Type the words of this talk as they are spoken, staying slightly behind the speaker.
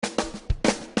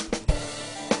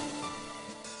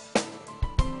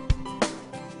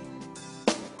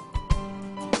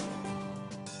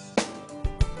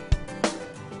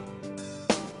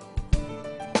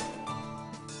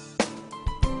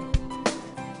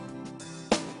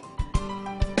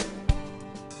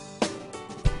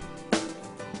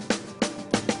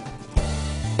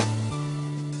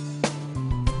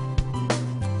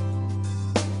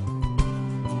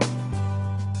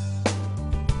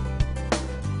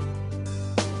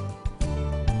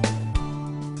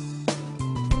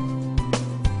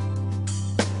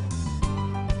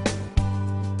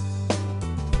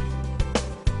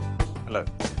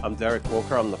I'm Derek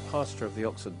Walker. I'm the pastor of the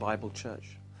Oxford Bible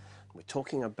Church. We're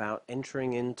talking about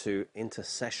entering into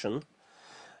intercession,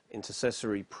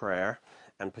 intercessory prayer,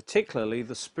 and particularly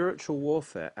the spiritual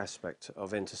warfare aspect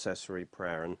of intercessory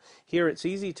prayer. And here it's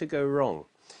easy to go wrong.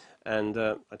 And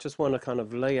I just want to kind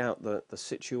of lay out the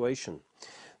situation.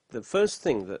 The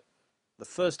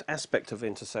first aspect of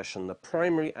intercession, the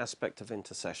primary aspect of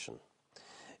intercession,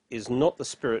 is not the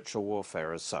spiritual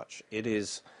warfare as such. It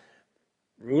is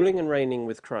ruling and reigning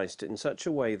with Christ in such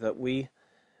a way that we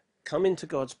come into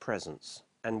God's presence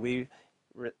and we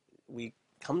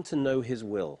come to know his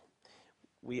will.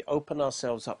 We open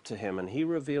ourselves up to him and he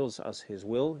reveals us his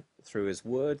will through his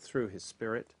word, through his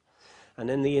spirit. And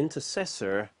then the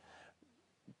intercessor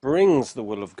brings the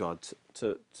will of God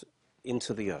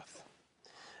into the earth.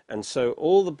 And so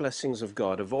all the blessings of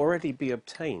God have already been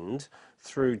obtained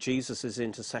through Jesus'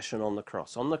 intercession on the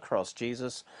cross. On the cross,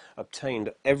 Jesus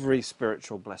obtained every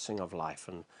spiritual blessing of life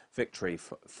and victory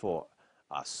for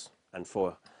us and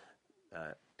for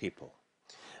people.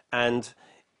 And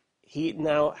he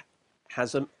now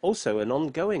has also an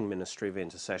ongoing ministry of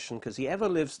intercession because he ever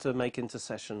lives to make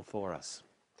intercession for us.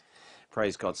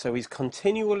 Praise God. So he's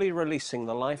continually releasing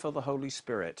the life of the Holy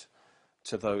Spirit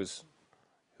to those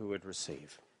who would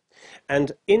receive.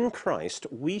 And in Christ,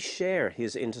 we share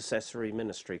his intercessory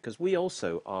ministry because we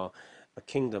also are a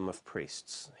kingdom of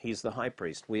priests. He's the high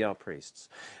priest. We are priests.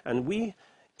 And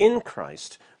in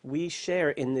Christ, we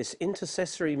share in this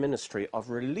intercessory ministry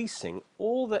of releasing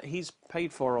all that he's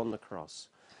paid for on the cross.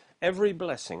 Every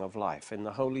blessing of life in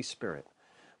the Holy Spirit.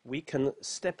 We can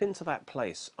step into that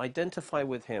place, identify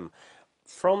with him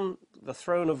from the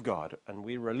throne of God, and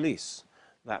we release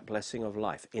that blessing of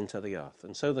life into the earth.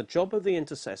 And so the job of the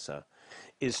intercessor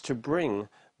is to bring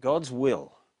God's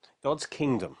will, God's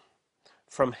kingdom,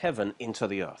 from heaven into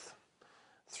the earth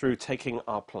through taking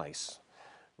our place.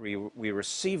 We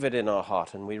receive it in our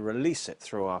heart and we release it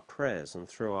through our prayers and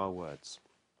through our words.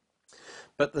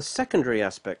 But the secondary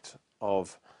aspect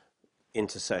of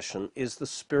intercession is the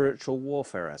spiritual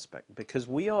warfare aspect, because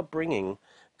we are bringing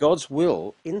God's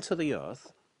will into the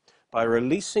earth by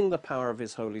releasing the power of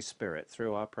his Holy Spirit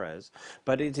through our prayers,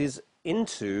 but it is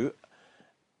into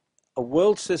a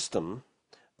world system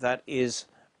that is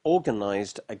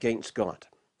organized against God.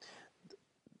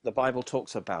 The Bible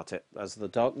talks about it as the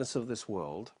darkness of this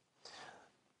world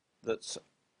that's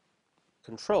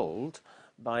controlled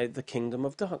by the kingdom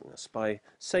of darkness, by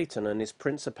Satan and his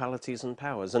principalities and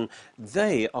powers, and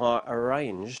they are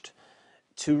arranged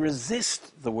to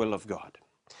resist the will of God.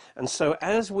 And so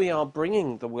as we are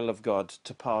bringing the will of God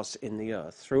to pass in the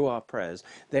earth through our prayers,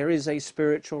 there is a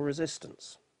spiritual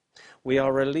resistance. We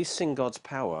are releasing God's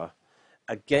power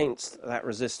against that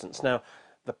resistance. Now,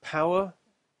 the power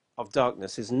of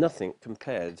darkness is nothing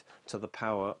compared to the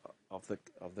power of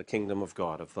the kingdom of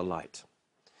God, of the light.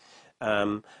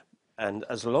 And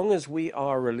as long as we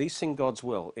are releasing God's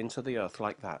will into the earth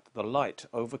like that, the light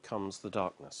overcomes the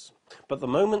darkness. But the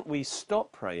moment we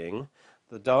stop praying,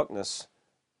 the darkness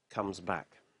comes back.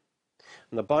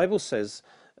 And the Bible says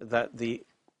that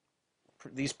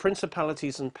these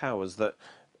principalities and powers that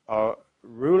are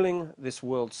ruling this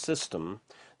world system,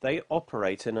 they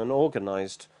operate in an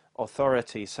organized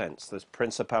authority sense. There's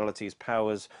principalities,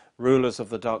 powers, rulers of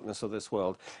the darkness of this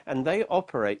world, and they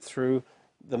operate through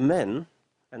the men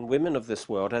and women of this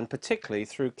world, and particularly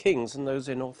through kings and those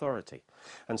in authority.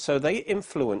 And so they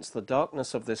influence the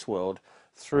darkness of this world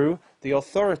through the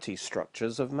authority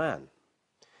structures of man.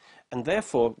 And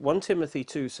therefore, 1 Timothy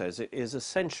 2 says it is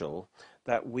essential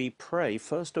that we pray,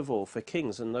 first of all, for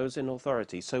kings and those in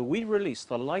authority. So we release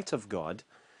the light of God,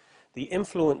 the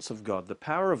influence of God, the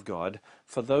power of God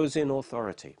for those in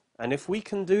authority. And if we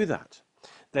can do that,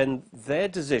 then their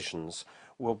decisions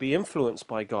will be influenced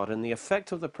by God and the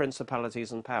effect of the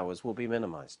principalities and powers will be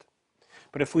minimized.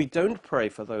 But if we don't pray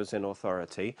for those in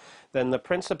authority, then the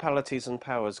principalities and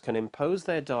powers can impose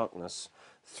their darkness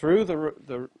through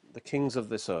the kings of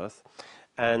this earth,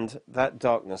 and that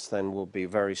darkness then will be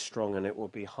very strong, and it will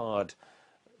be hard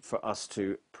for us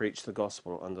to preach the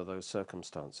gospel under those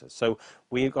circumstances. So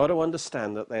we've got to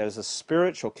understand that there's a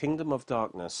spiritual kingdom of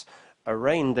darkness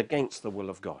arraigned against the will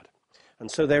of God. And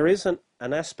so there is an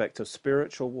aspect of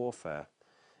spiritual warfare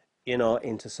in our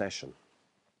intercession.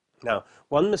 Now,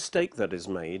 one mistake that is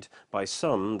made by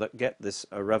some that get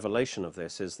a revelation of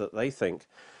this is that they think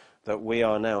that we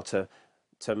are now to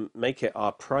make it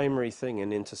our primary thing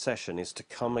in intercession is to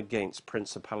come against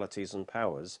principalities and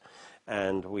powers,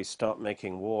 and we start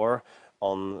making war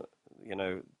on,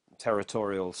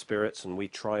 territorial spirits, and we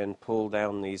try and pull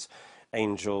down these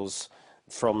angels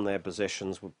from their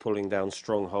positions. We're pulling down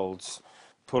strongholds,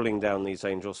 pulling down these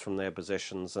angels from their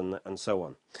positions and so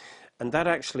on. And that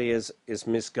actually is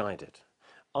misguided.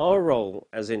 Our role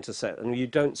as intercessors, and you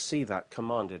don't see that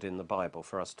commanded in the Bible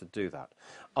for us to do that.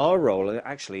 Our role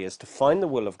actually is to find the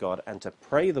will of God and to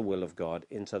pray the will of God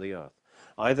into the earth,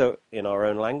 either in our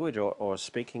own language or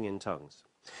speaking in tongues.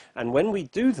 And when we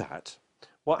do that,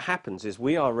 what happens is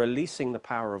we are releasing the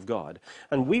power of God,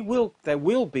 and there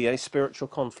will be a spiritual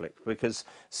conflict, because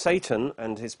Satan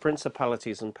and his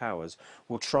principalities and powers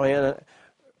will try and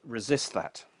resist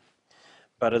that.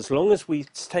 But as long as we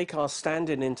take our stand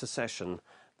in intercession,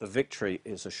 the victory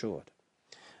is assured.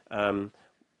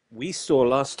 We saw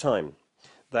last time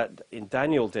that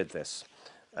Daniel did this.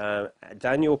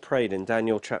 Daniel prayed in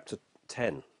Daniel chapter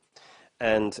 10.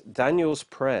 And Daniel's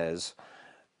prayers,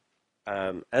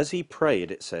 as he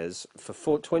prayed, it says,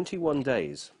 for 21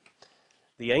 days,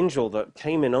 the angel that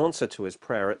came in answer to his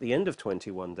prayer at the end of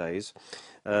 21 days,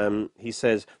 he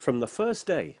says, from the first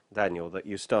day, Daniel, that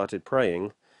you started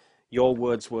praying, your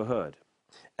words were heard.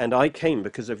 And I came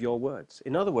because of your words.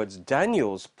 In other words,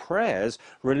 Daniel's prayers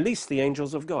released the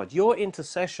angels of God. Your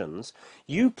intercessions,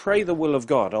 you pray the will of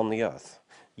God on the earth.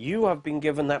 You have been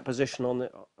given that position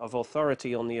of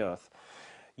authority on the earth.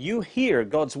 You hear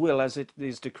God's will as it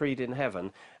is decreed in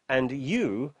heaven, and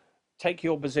you take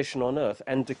your position on earth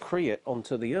and decree it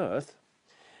onto the earth.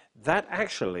 That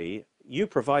actually, you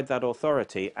provide that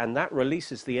authority, and that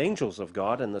releases the angels of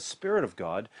God and the Spirit of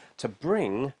God to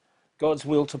bring God's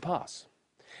will to pass.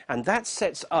 And that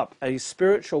sets up a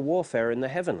spiritual warfare in the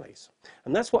heavenlies.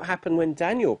 And that's what happened when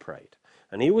Daniel prayed.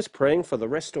 And he was praying for the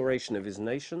restoration of his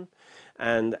nation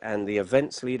and the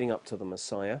events leading up to the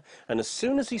Messiah. And as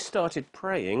soon as he started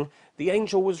praying, the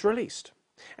angel was released.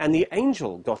 And the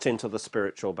angel got into the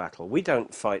spiritual battle. We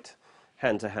don't fight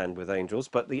hand to hand with angels,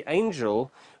 but the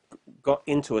angel got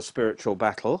into a spiritual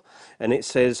battle, and it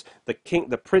says the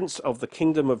prince of the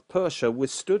kingdom of Persia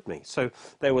withstood me. So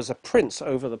there was a prince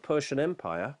over the Persian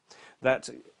Empire that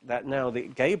now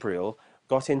Gabriel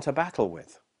got into battle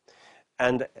with,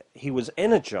 and he was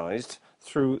energized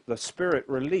through the Spirit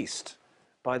released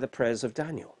by the prayers of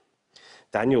Daniel.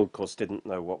 Daniel, of course, didn't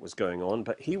know what was going on,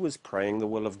 but he was praying the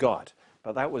will of God.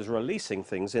 But that was releasing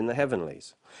things in the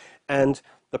heavenlies. And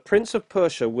the prince of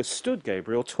Persia withstood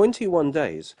Gabriel 21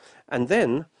 days. And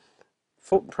then,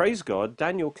 praise God,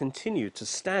 Daniel continued to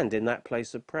stand in that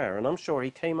place of prayer. And I'm sure he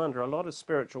came under a lot of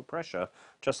spiritual pressure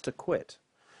just to quit.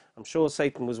 I'm sure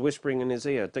Satan was whispering in his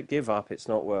ear, give up, it's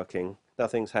not working,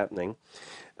 nothing's happening.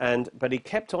 But he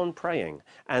kept on praying.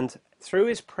 And through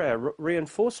his prayer,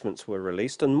 reinforcements were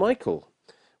released. And Michael,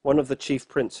 one of the chief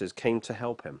princes, came to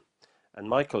help him. And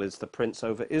Michael is the prince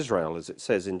over Israel, as it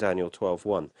says in Daniel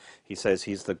 12:1. He says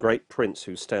he's the great prince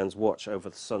who stands watch over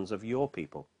the sons of your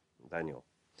people, Daniel.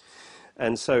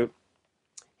 And so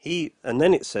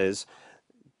then it says,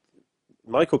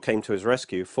 Michael came to his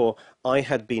rescue, for I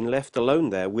had been left alone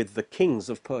there with the kings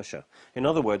of Persia. In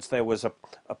other words, there was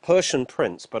a Persian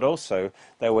prince, but also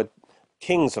there were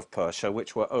kings of Persia,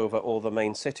 which were over all the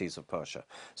main cities of Persia.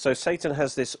 So Satan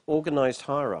has this organized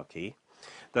hierarchy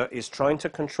that is trying to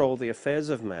control the affairs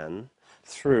of man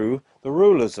through the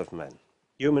rulers of men,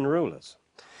 human rulers.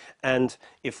 And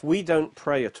if we don't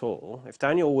pray at all, if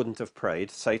Daniel wouldn't have prayed,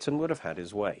 Satan would have had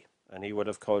his way, and he would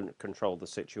have controlled the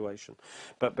situation.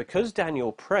 But because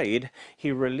Daniel prayed,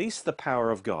 he released the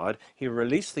power of God, he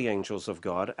released the angels of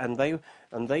God, and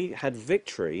they had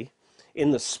victory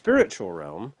in the spiritual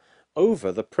realm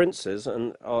over the princes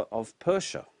of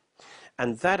Persia.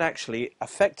 And that actually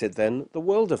affected then the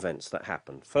world events that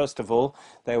happened. First of all,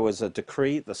 there was a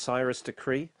decree, the Cyrus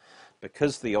decree.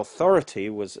 Because the authority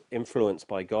was influenced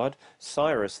by God,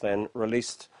 Cyrus then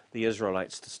released the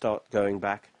Israelites to start going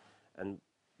back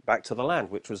to the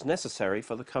land, which was necessary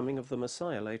for the coming of the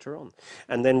Messiah later on.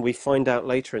 And then we find out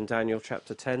later in Daniel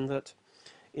chapter 10 that,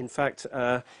 in fact,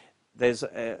 the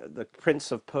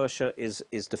prince of Persia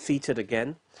is defeated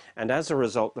again, and as a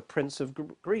result, the prince of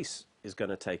Greece is going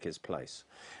to take his place.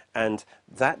 And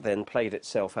that then played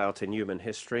itself out in human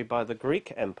history by the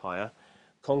Greek Empire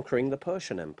conquering the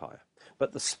Persian Empire.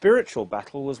 But the spiritual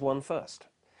battle was won first.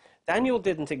 Daniel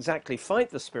didn't exactly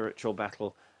fight the spiritual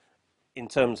battle in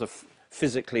terms of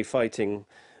physically fighting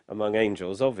among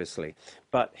angels, obviously,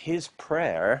 but his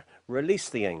prayer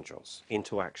released the angels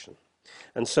into action.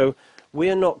 And so we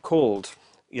are not called,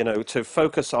 to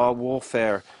focus our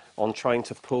warfare on trying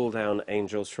to pull down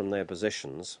angels from their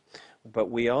positions,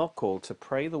 but we are called to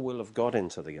pray the will of God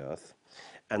into the earth,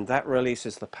 and that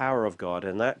releases the power of God,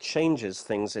 and that changes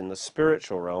things in the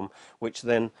spiritual realm, which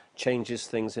then changes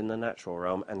things in the natural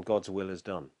realm, and God's will is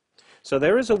done. So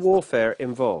there is a warfare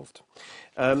involved.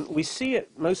 We see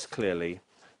it most clearly,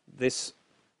 this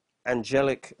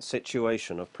angelic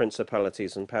situation of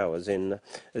principalities and powers in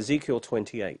Ezekiel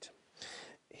 28.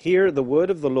 Here the word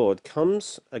of the Lord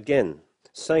comes again,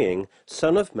 saying,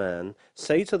 Son of man,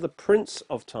 say to the prince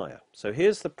of Tyre. So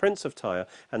here's the prince of Tyre,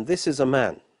 and this is a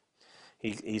man.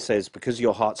 He says, because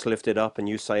your heart's lifted up and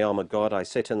you say, I'm a god, I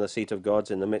sit in the seat of gods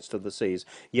in the midst of the seas,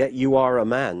 yet you are a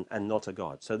man and not a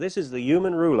god. So this is the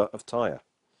human ruler of Tyre.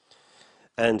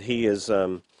 And he is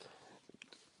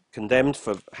condemned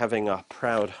for having a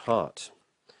proud heart.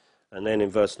 And then in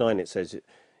verse 9 it says,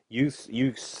 you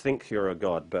think you're a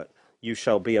god, but you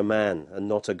shall be a man and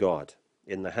not a god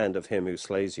in the hand of him who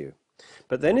slays you.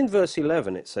 But then in verse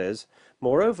 11 it says,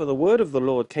 Moreover, the word of the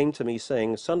Lord came to me,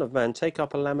 saying, Son of man, take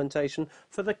up a lamentation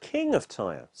for the king of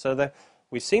Tyre. So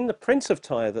we've seen the prince of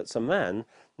Tyre that's a man.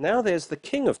 Now there's the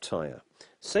king of Tyre.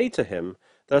 Say to him,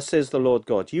 Thus says the Lord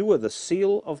God, You are the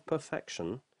seal of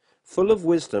perfection, full of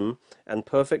wisdom and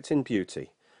perfect in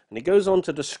beauty. And he goes on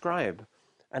to describe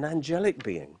an angelic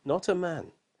being, not a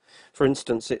man. For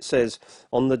instance, it says,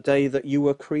 on the day that you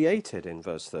were created, in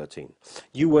verse 13,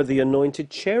 you were the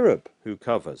anointed cherub who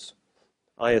covers.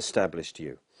 I established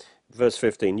you. Verse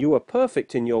 15, you were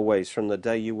perfect in your ways from the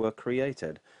day you were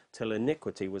created, till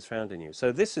iniquity was found in you.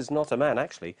 So this is not a man,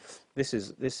 actually. This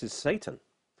is Satan.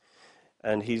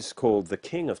 And he's called the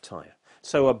king of Tyre.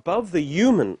 So above the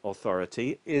human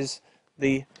authority is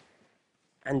the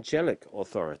angelic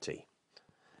authority.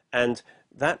 And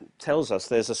that tells us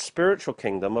there's a spiritual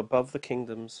kingdom above the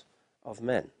kingdoms of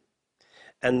men.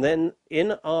 And then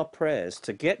in our prayers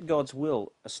to get God's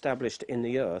will established in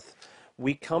the earth,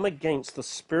 we come against the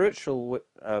spiritual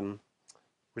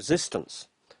resistance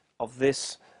of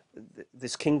this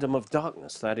kingdom of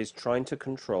darkness that is trying to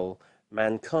control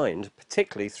mankind,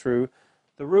 particularly through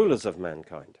the rulers of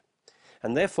mankind.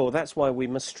 And therefore, that's why we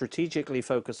must strategically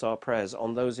focus our prayers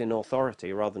on those in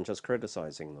authority rather than just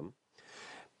criticizing them.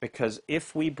 Because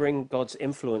if we bring God's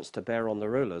influence to bear on the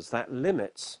rulers, that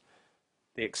limits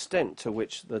the extent to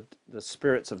which the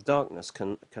spirits of darkness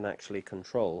can actually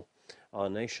control our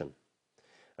nation.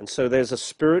 And so there's a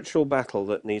spiritual battle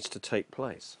that needs to take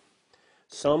place.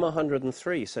 Psalm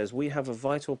 103 says we have a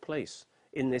vital place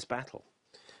in this battle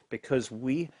because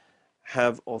we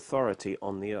have authority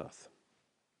on the earth.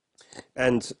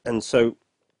 And so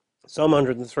Psalm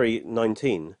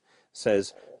 103:19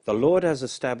 says, The Lord has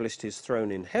established his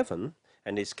throne in heaven,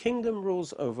 and his kingdom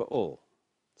rules over all.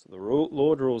 So the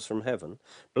Lord rules from heaven.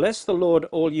 Bless the Lord,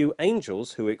 all you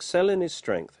angels who excel in his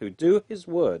strength, who do his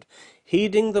word,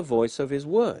 heeding the voice of his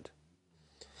word.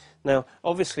 Now,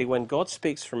 obviously, when God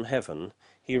speaks from heaven,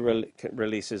 he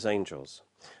releases angels.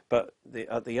 But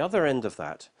at the other end of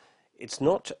that, it's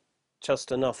not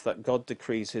just enough that God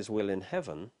decrees his will in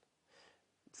heaven.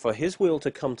 For his will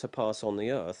to come to pass on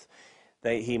the earth,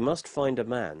 he must find a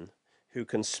man who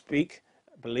can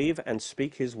believe and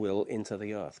speak his will into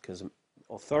the earth, because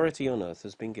authority on earth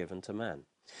has been given to man.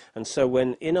 And so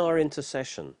when in our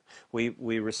intercession we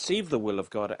receive the will of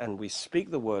God and we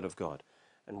speak the word of God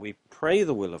and we pray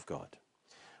the will of God,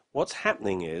 what's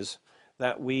happening is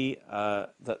that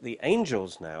that the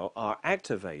angels now are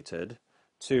activated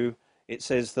to, it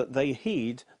says that they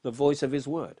heed the voice of his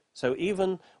word. So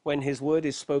even when his word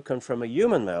is spoken from a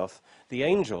human mouth, the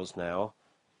angels now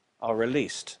are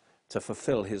released to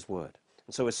fulfill his word.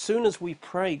 And so as soon as we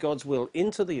pray God's will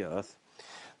into the earth,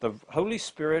 the Holy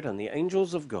Spirit and the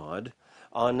angels of God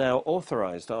are now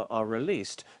authorized, are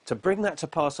released to bring that to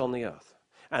pass on the earth.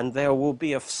 And there will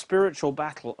be a spiritual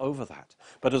battle over that.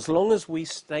 But as long as we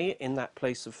stay in that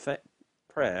place of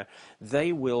prayer,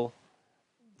 the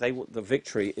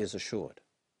victory is assured.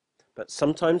 But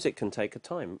sometimes it can take a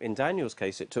time. In Daniel's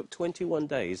case, it took 21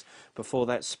 days before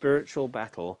that spiritual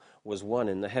battle was won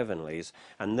in the heavenlies,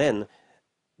 and then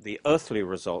the earthly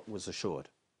result was assured.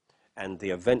 And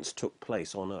the events took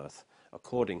place on earth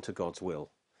according to God's will.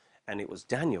 And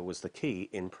Daniel was the key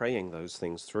in praying those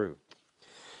things through.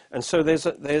 And so there's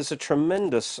a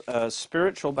tremendous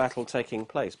spiritual battle taking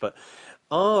place. But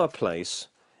our place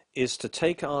is to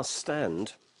take our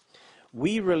stand.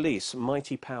 We release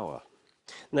mighty power.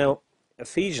 Now,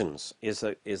 Ephesians is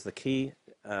the key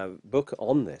book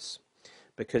on this,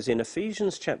 because in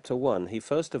Ephesians chapter 1, he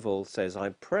first of all says, I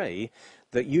pray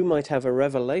that you might have a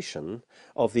revelation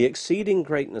of the exceeding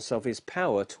greatness of his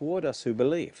power toward us who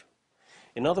believe.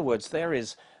 In other words, there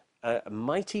is a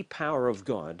mighty power of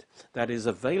God that is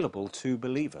available to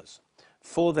believers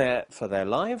for their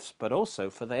lives, but also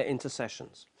for their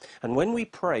intercessions. And when we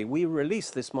pray, we release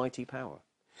this mighty power.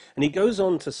 And he goes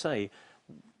on to say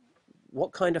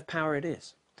what kind of power it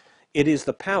is. It is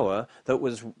the power that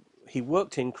was he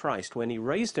worked in Christ when he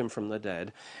raised him from the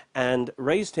dead and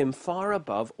raised him far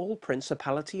above all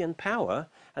principality and power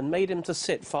and made him to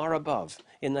sit far above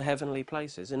in the heavenly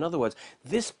places. In other words,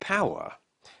 this power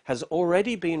has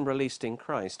already been released in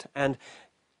Christ and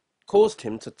caused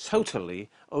him to totally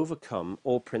overcome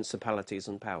all principalities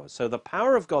and powers. So the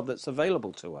power of God that's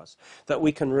available to us, that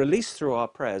we can release through our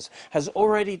prayers, has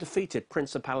already defeated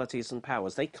principalities and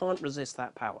powers. They can't resist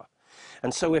that power.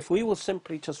 And so if we will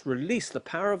simply just release the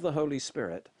power of the Holy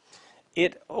Spirit,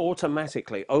 it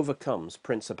automatically overcomes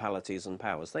principalities and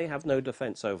powers. They have no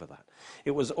defense over that.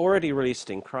 It was already released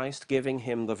in Christ, giving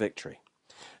him the victory.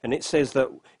 And it says that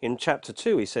in chapter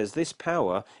 2, he says, this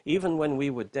power, even when we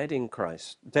were dead in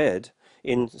Christ, dead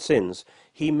in sins,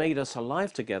 he made us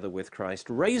alive together with Christ,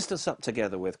 raised us up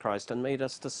together with Christ, and made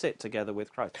us to sit together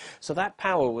with Christ. So that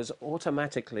power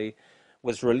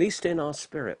was released in our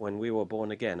spirit when we were born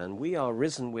again, and we are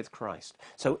risen with Christ.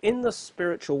 So in the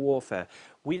spiritual warfare,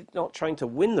 we're not trying to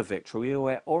win the victory,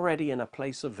 we're already in a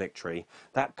place of victory.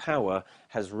 That power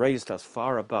has raised us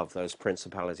far above those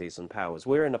principalities and powers.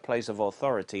 We're in a place of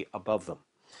authority above them.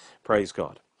 Praise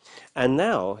God. And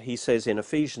now he says in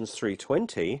Ephesians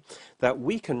 3:20 that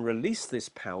we can release this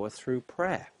power through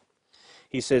prayer.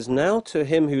 He says, now to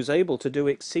him who's able to do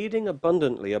exceeding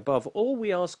abundantly above all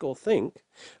we ask or think,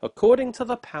 according to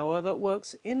the power that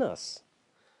works in us.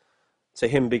 To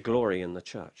him be glory in the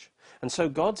church. And so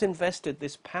God's invested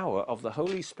this power of the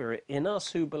Holy Spirit in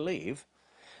us who believe,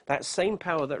 that same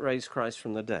power that raised Christ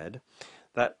from the dead,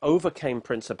 that overcame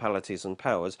principalities and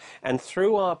powers, and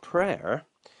through our prayer,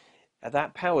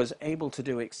 that power is able to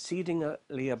do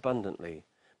exceedingly abundantly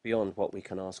beyond what we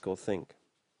can ask or think.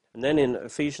 And then in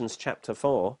Ephesians chapter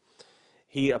 4,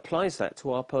 he applies that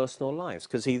to our personal lives,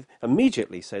 because he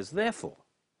immediately says, therefore,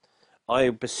 I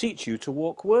beseech you to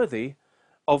walk worthy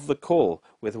of the call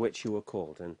with which you were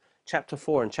called. And chapter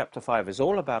 4 and chapter 5 is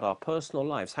all about our personal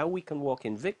lives, how we can walk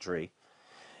in victory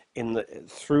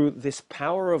through this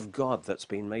power of God that's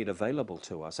been made available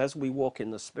to us. As we walk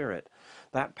in the Spirit,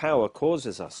 that power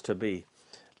causes us to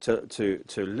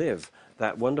live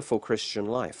that wonderful Christian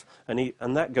life.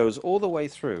 And that goes all the way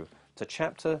through to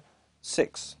chapter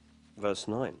 6, verse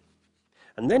 9.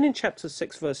 And then in chapter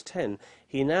 6, verse 10,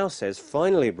 he now says,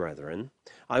 finally, brethren,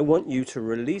 I want you to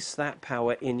release that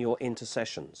power in your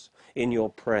intercessions, in your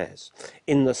prayers,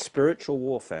 in the spiritual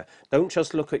warfare. Don't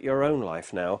just look at your own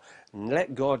life now.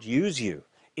 Let God use you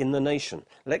in the nation.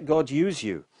 Let God use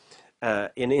you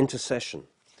in intercession.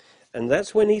 And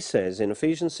that's when he says in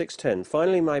Ephesians 6:10,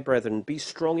 finally, my brethren, be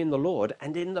strong in the Lord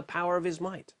and in the power of his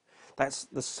might. That's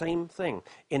the same thing,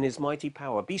 in his mighty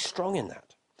power. Be strong in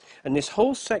that. And this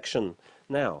whole section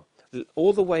now,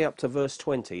 all the way up to verse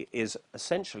 20, is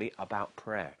essentially about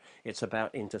prayer. It's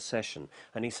about intercession.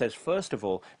 And he says, first of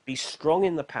all, be strong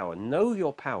in the power. Know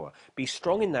your power. Be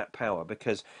strong in that power,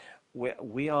 because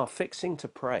we are fixing to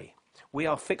pray. We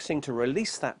are fixing to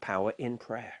release that power in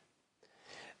prayer.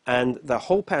 And the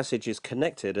whole passage is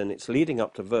connected, and it's leading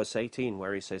up to verse 18,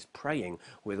 where he says, praying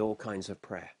with all kinds of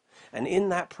prayer. And in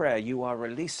that prayer, you are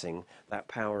releasing that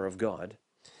power of God.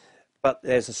 But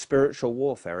there's a spiritual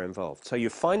warfare involved. So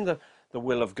you find the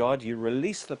will of God, you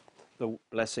release the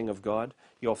blessing of God,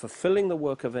 you're fulfilling the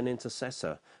work of an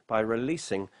intercessor by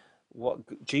releasing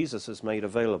what Jesus has made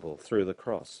available through the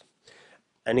cross.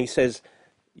 And he says,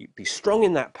 be strong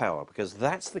in that power, because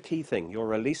that's the key thing. You're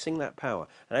releasing that power.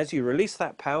 And as you release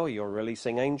that power, you're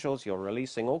releasing angels, you're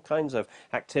releasing all kinds of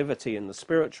activity in the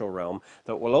spiritual realm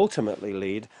that will ultimately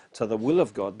lead to the will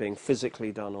of God being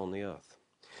physically done on the earth.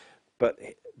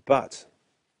 But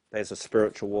there's a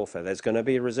spiritual warfare. There's going to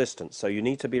be resistance, so you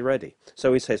need to be ready.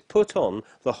 So he says, put on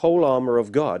the whole armor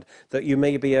of God, that you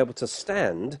may be able to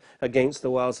stand against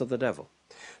the wiles of the devil.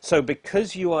 So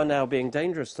because you are now being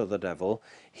dangerous to the devil,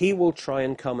 he will try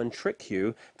and come and trick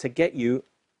you to get you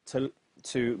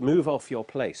to move off your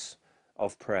place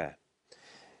of prayer.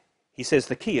 He says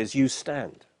the key is you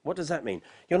stand. What does that mean?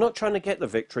 You're not trying to get the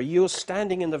victory. You're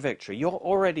standing in the victory. You're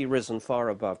already risen far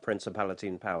above principality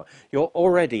and power. You're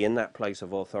already in that place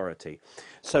of authority.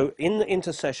 So in the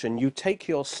intercession, you take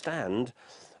your stand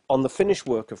on the finished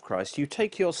work of Christ. You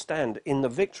take your stand in the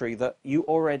victory that you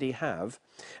already have,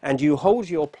 and you hold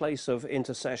your place of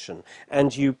intercession,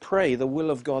 and you pray the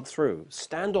will of God through.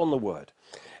 Stand on the word,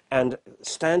 and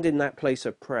stand in that place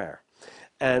of prayer.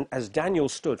 And as Daniel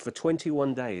stood for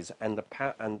 21 days, and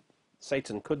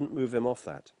Satan couldn't move him off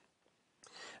that.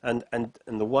 And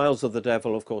the wiles of the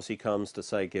devil, of course, he comes to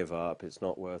say, give up, it's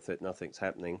not worth it, nothing's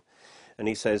happening. And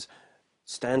he says,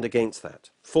 stand against that.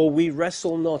 For we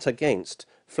wrestle not against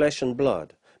flesh and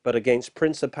blood, but against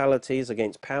principalities,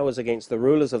 against powers, against the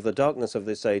rulers of the darkness of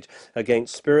this age,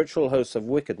 against spiritual hosts of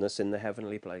wickedness in the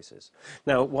heavenly places.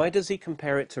 Now, why does he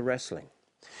compare it to wrestling?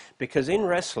 Because in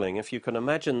wrestling, if you can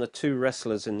imagine the two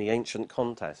wrestlers in the ancient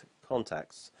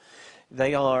contexts,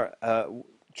 they are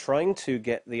trying to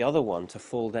get the other one to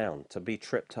fall down, to be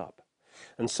tripped up.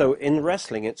 And so in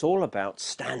wrestling, it's all about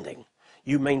standing.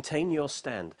 You maintain your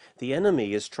stand. The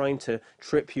enemy is trying to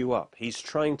trip you up. He's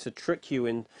trying to trick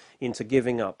you into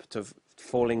giving up, to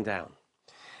falling down.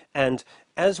 And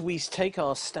as we take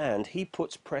our stand, he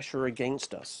puts pressure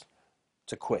against us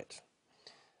to quit.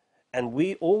 And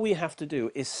all we have to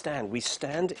do is stand. We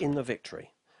stand in the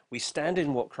victory. We stand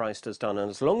in what Christ has done. And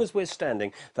as long as we're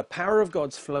standing, the power of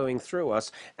God's flowing through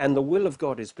us, and the will of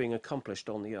God is being accomplished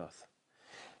on the earth.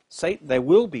 There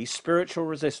will be spiritual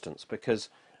resistance, because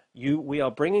we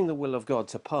are bringing the will of God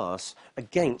to pass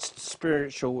against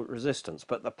spiritual resistance.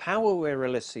 But the power we're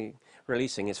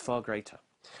releasing is far greater.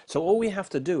 So all we have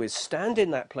to do is stand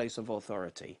in that place of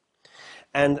authority.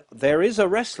 And there is a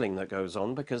wrestling that goes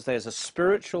on, because there's a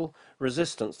spiritual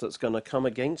resistance that's going to come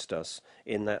against us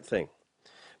in that thing.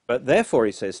 But therefore,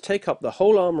 he says, take up the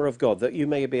whole armor of God, that you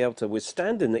may be able to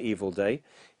withstand in the evil day.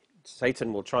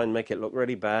 Satan will try and make it look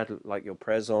really bad, like your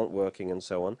prayers aren't working and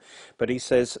so on. But he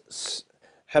says,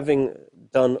 having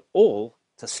done all,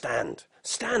 to stand.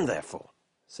 Stand, therefore.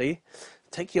 See?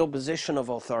 Take your position of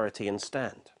authority and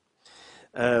stand.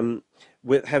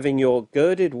 With having your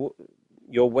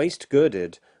waist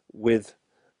girded with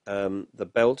the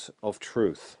belt of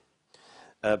truth.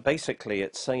 Basically,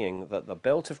 it's saying that the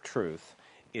belt of truth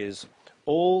is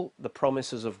all the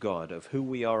promises of God, of who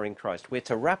we are in Christ. We're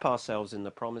to wrap ourselves in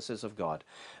the promises of God.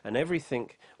 And everything,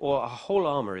 or our whole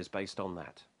armor is based on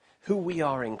that. Who we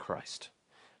are in Christ.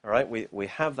 All right, we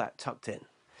have that tucked in.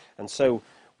 And so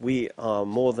we are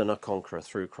more than a conqueror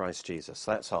through Christ Jesus.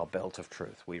 That's our belt of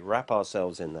truth. We wrap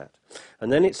ourselves in that.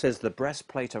 And then it says the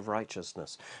breastplate of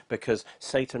righteousness, because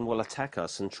Satan will attack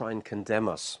us and try and condemn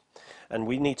us. And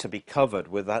we need to be covered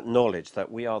with that knowledge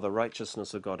that we are the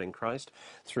righteousness of God in Christ.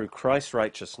 Through Christ's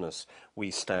righteousness, we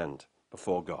stand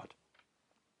before God.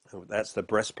 That's the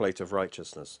breastplate of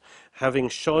righteousness. Having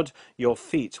shod your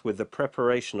feet with the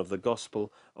preparation of the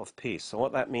gospel of peace. So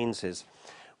what that means is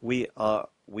we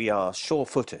are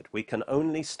sure-footed. We can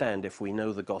only stand if we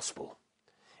know the gospel.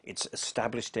 It's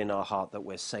established in our heart that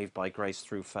we're saved by grace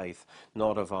through faith,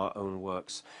 not of our own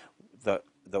works, that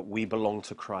we belong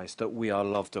to Christ, that we are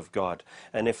loved of God.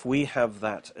 And if we have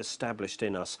that established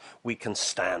in us, we can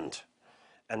stand,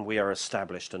 and we are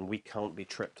established, and we can't be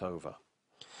tripped over.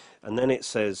 And then it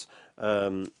says,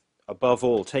 above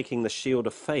all, taking the shield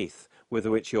of faith, with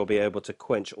which you'll be able to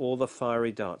quench all the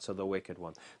fiery darts of the wicked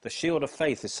one. The shield of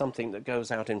faith is something that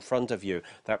goes out in front of you,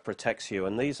 that protects you.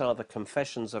 And these are the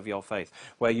confessions of your faith,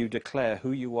 where you declare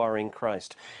who you are in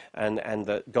Christ, and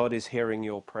that God is hearing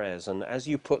your prayers. And as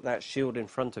you put that shield in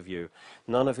front of you,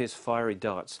 none of his fiery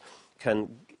darts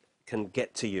can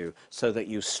get to you, so that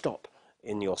you stop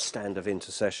in your stand of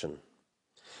intercession.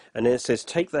 And it says,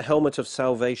 take the helmet of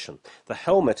salvation. The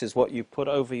helmet is what you put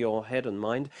over your head and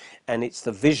mind, and it's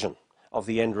the vision of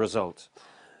the end result.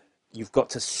 You've got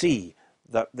to see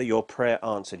that your prayer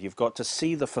answered. You've got to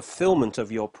see the fulfillment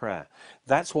of your prayer.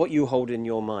 That's what you hold in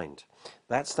your mind.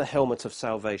 That's the helmet of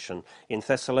salvation. In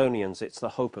Thessalonians, it's the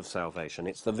hope of salvation.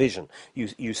 It's the vision.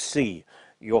 You see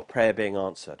your prayer being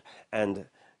answered, and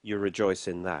you rejoice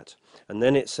in that. And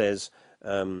then it says,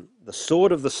 the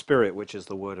sword of the Spirit, which is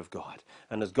the word of God.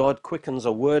 And as God quickens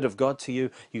a word of God to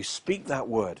you, you speak that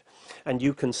word. And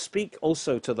you can speak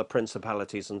also to the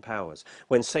principalities and powers.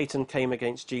 When Satan came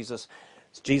against Jesus,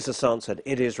 Jesus answered,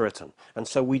 it is written. And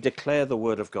so we declare the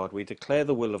word of God. We declare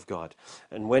the will of God.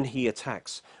 And when he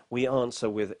attacks, we answer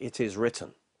with, it is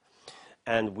written.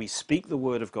 And we speak the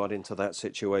word of God into that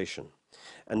situation.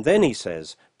 And then he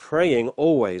says, praying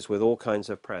always with all kinds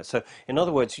of prayer. So in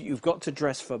other words, you've got to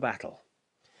dress for battle.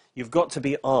 You've got to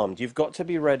be armed. You've got to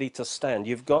be ready to stand.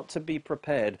 You've got to be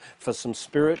prepared for some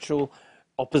spiritual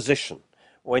opposition.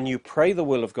 When you pray the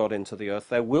will of God into the earth,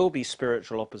 there will be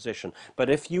spiritual opposition. But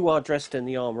if you are dressed in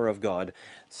the armor of God,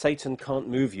 Satan can't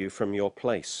move you from your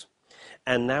place.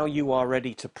 And now you are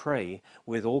ready to pray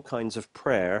with all kinds of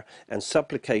prayer and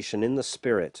supplication in the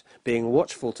Spirit, being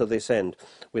watchful to this end,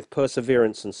 with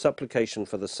perseverance and supplication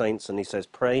for the saints. And he says,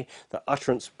 pray that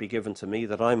utterance be given to me,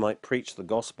 that I might preach the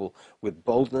gospel with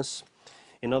boldness.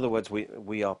 In other words,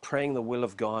 we are praying the will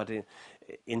of God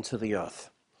into the earth.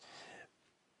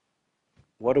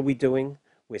 What are we doing?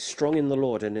 We're strong in the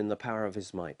Lord and in the power of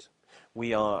his might.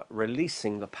 We are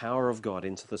releasing the power of God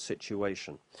into the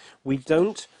situation. We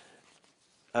don't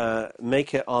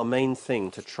make it our main thing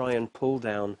to try and pull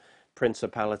down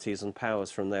principalities and powers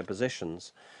from their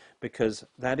positions, because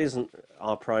that isn't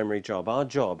our primary job. Our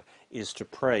job is to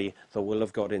pray the will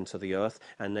of God into the earth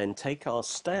and then take our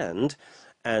stand,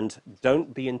 and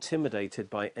don't be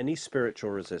intimidated by any spiritual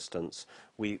resistance.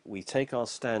 We take our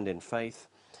stand in faith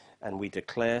and we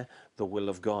declare the will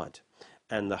of God,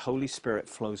 and the Holy Spirit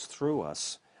flows through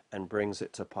us and brings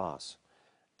it to pass.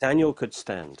 Daniel could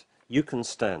stand. You can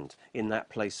stand in that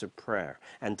place of prayer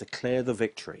and declare the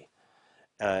victory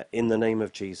in the name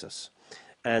of Jesus.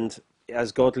 And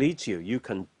as God leads you, you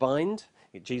can bind.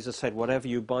 Jesus said, whatever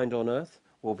you bind on earth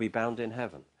will be bound in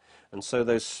heaven. And so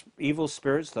those evil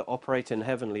spirits that operate in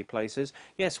heavenly places,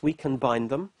 yes, we can bind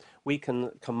them. We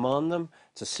can command them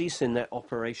to cease in their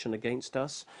operation against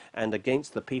us and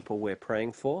against the people we're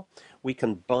praying for. We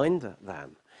can bind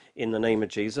them in the name of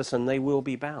Jesus, and they will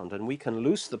be bound. And we can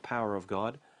loose the power of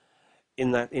God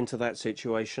into that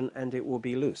situation, and it will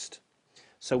be loosed.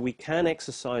 So we can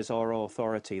exercise our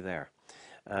authority there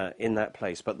in that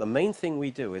place. But the main thing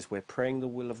we do is we're praying the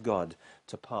will of God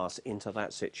to pass into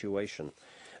that situation.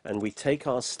 And we take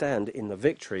our stand in the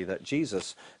victory that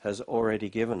Jesus has already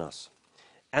given us.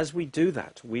 As we do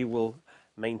that, we will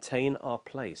maintain our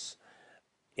place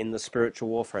in the spiritual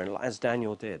warfare, as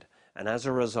Daniel did. And as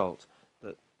a result,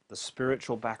 the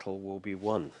spiritual battle will be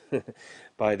won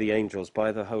by the angels,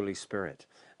 by the Holy Spirit.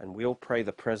 And we'll pray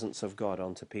the presence of God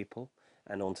onto people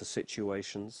and onto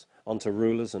situations, onto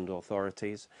rulers and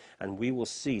authorities. And we will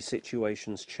see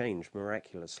situations change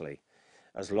miraculously,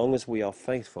 as long as we are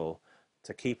faithful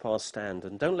to keep our stand.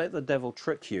 And don't let the devil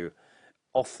trick you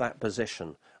off that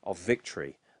position of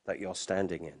victory that you're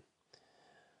standing in.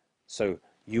 So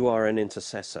you are an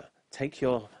intercessor. Take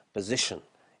your position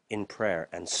in prayer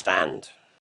and stand.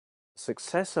 The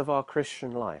success of our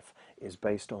Christian life is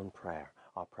based on prayer,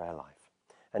 our prayer life.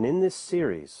 And in this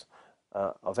series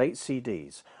of 8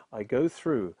 CDs, I go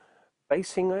through,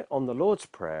 basing it on the Lord's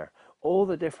Prayer, all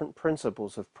the different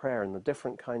principles of prayer and the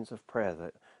different kinds of prayer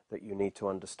that you need to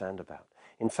understand about.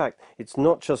 In fact, it's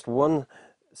not just one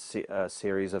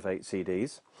series of 8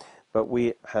 CDs, but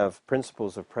we have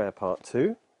Principles of Prayer Part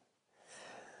 2,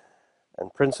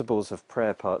 and Principles of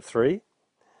Prayer Part 3,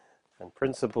 and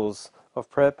Principles of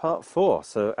Prayer Part 4.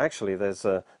 So actually there's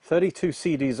 32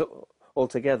 CDs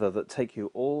altogether that take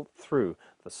you all through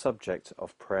the subject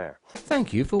of prayer.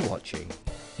 Thank you for watching.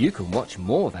 You can watch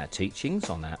more of our teachings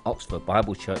on our Oxford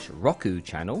Bible Church Roku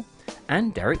channel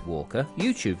and Derek Walker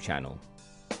YouTube channel.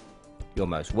 You're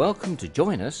most welcome to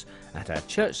join us at our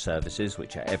church services,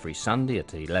 which are every Sunday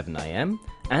at 11 AM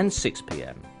and 6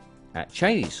 PM at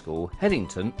Cheney School,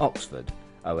 Headington, Oxford,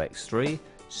 OX3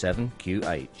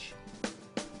 7QH.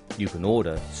 You can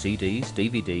order CDs,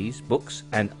 DVDs, books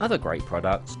and other great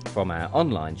products from our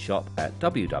online shop at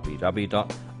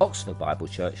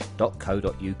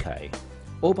www.oxfordbiblechurch.co.uk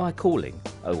or by calling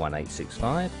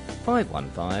 01865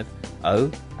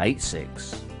 515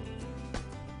 086.